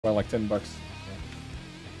Well, like $10.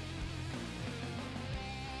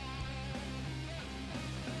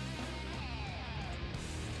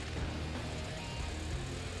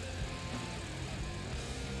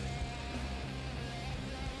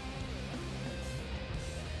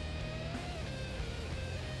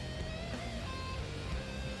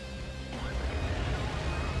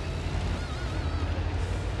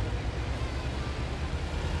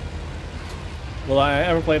 Will I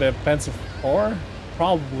ever play the Pensive 4?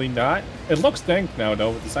 Probably not. It looks dank now though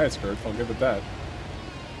with the side skirts, I'll give it that.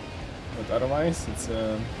 But otherwise, it's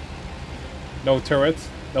no turret,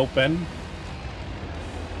 no pen.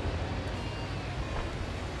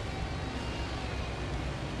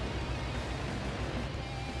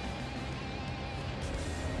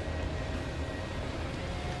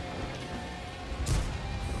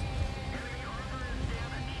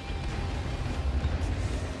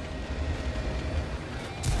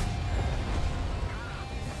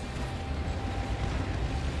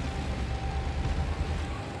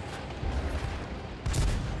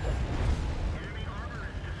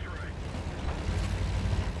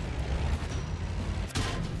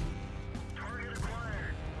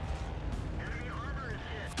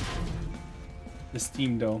 This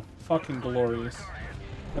team though, fucking glorious.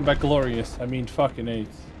 And by glorious, I mean fucking 8.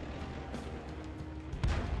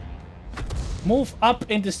 Move up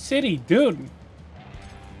in the city, dude!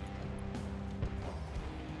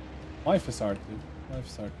 Life is hard, dude. Life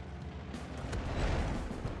is hard.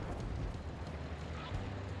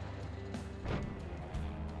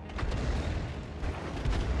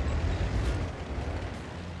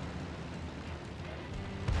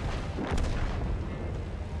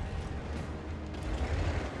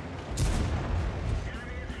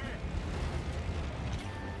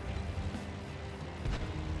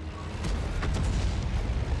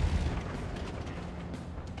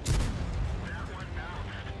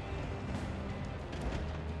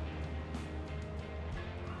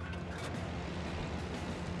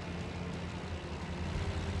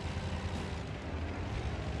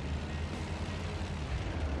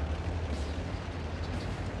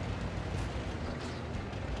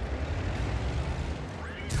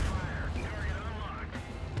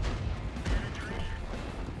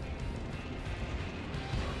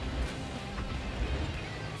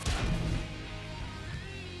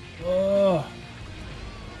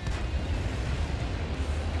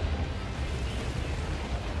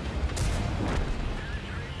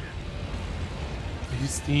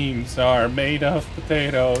 These teams are made of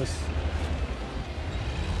potatoes.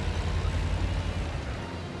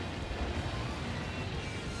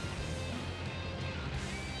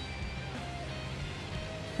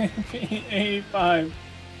 P85,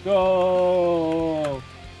 go!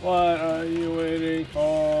 What are you waiting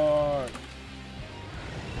for?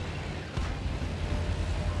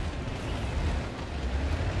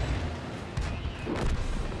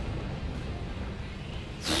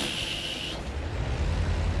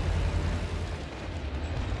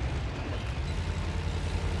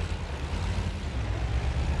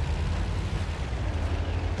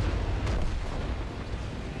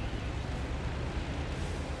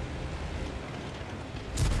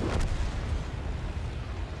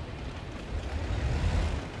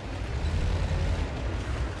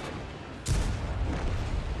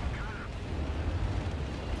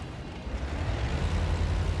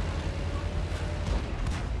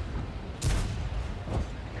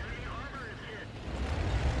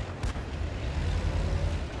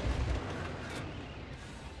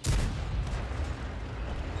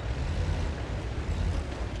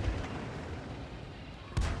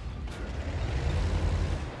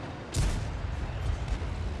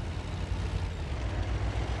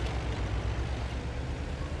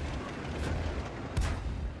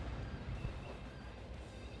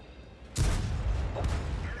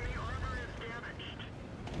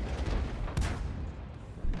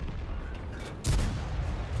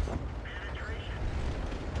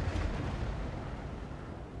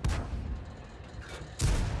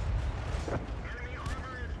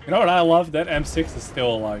 You know what I love? That M6 is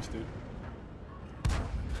still alive, dude.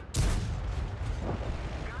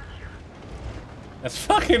 That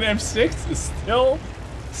fucking M6 is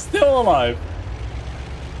still alive.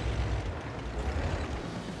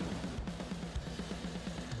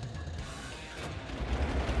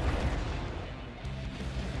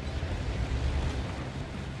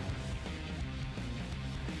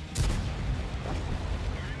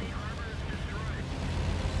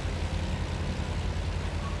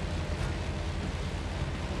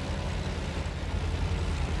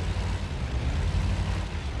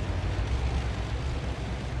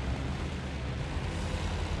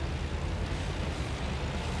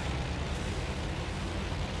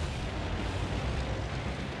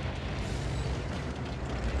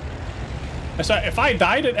 So if I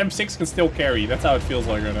die, that M6 can still carry. That's how it feels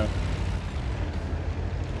like right now.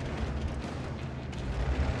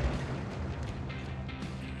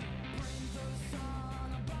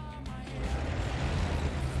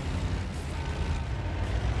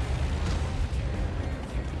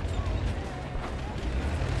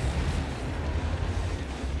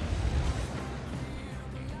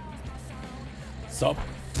 Sup?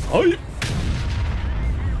 Oh,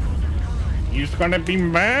 he's gonna be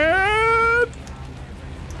mad.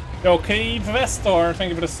 Yo, Cave Vestor, thank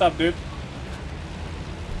you for the sub, dude.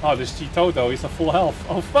 Oh, this G-Toto, he's a full health.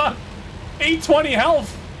 Oh, fuck. 820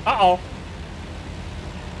 health. Uh-oh.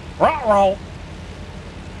 Ruh-roh.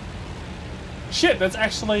 Shit, that's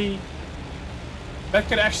actually... That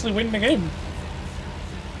could actually win the game.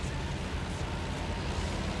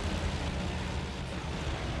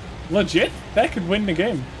 Legit? That could win the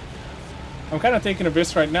game. I'm kind of taking a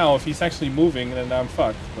risk right now. If he's actually moving, then I'm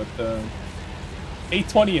fucked. But,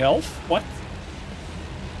 820 health? What?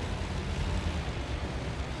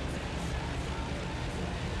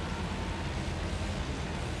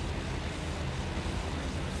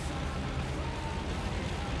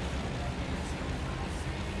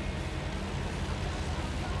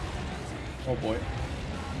 Oh boy.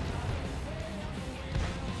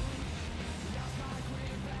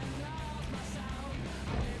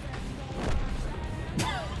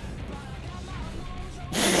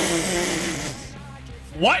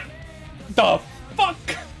 What the fuck?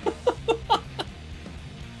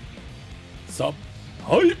 Sub.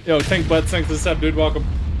 Oh, yo, Tank Butt, thanks for the sub, dude. Welcome.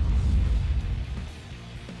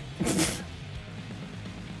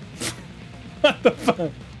 What the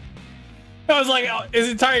fuck? I was like, his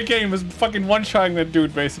entire game was fucking one-shotting that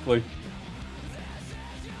dude, basically.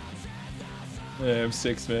 Yeah,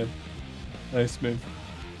 M6, man. Nice, man.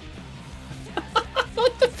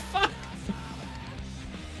 What the fuck?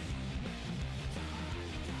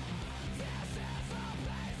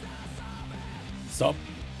 Sup?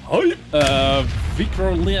 Hi.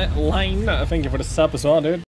 Victor Line, thank you for the sub as well, dude.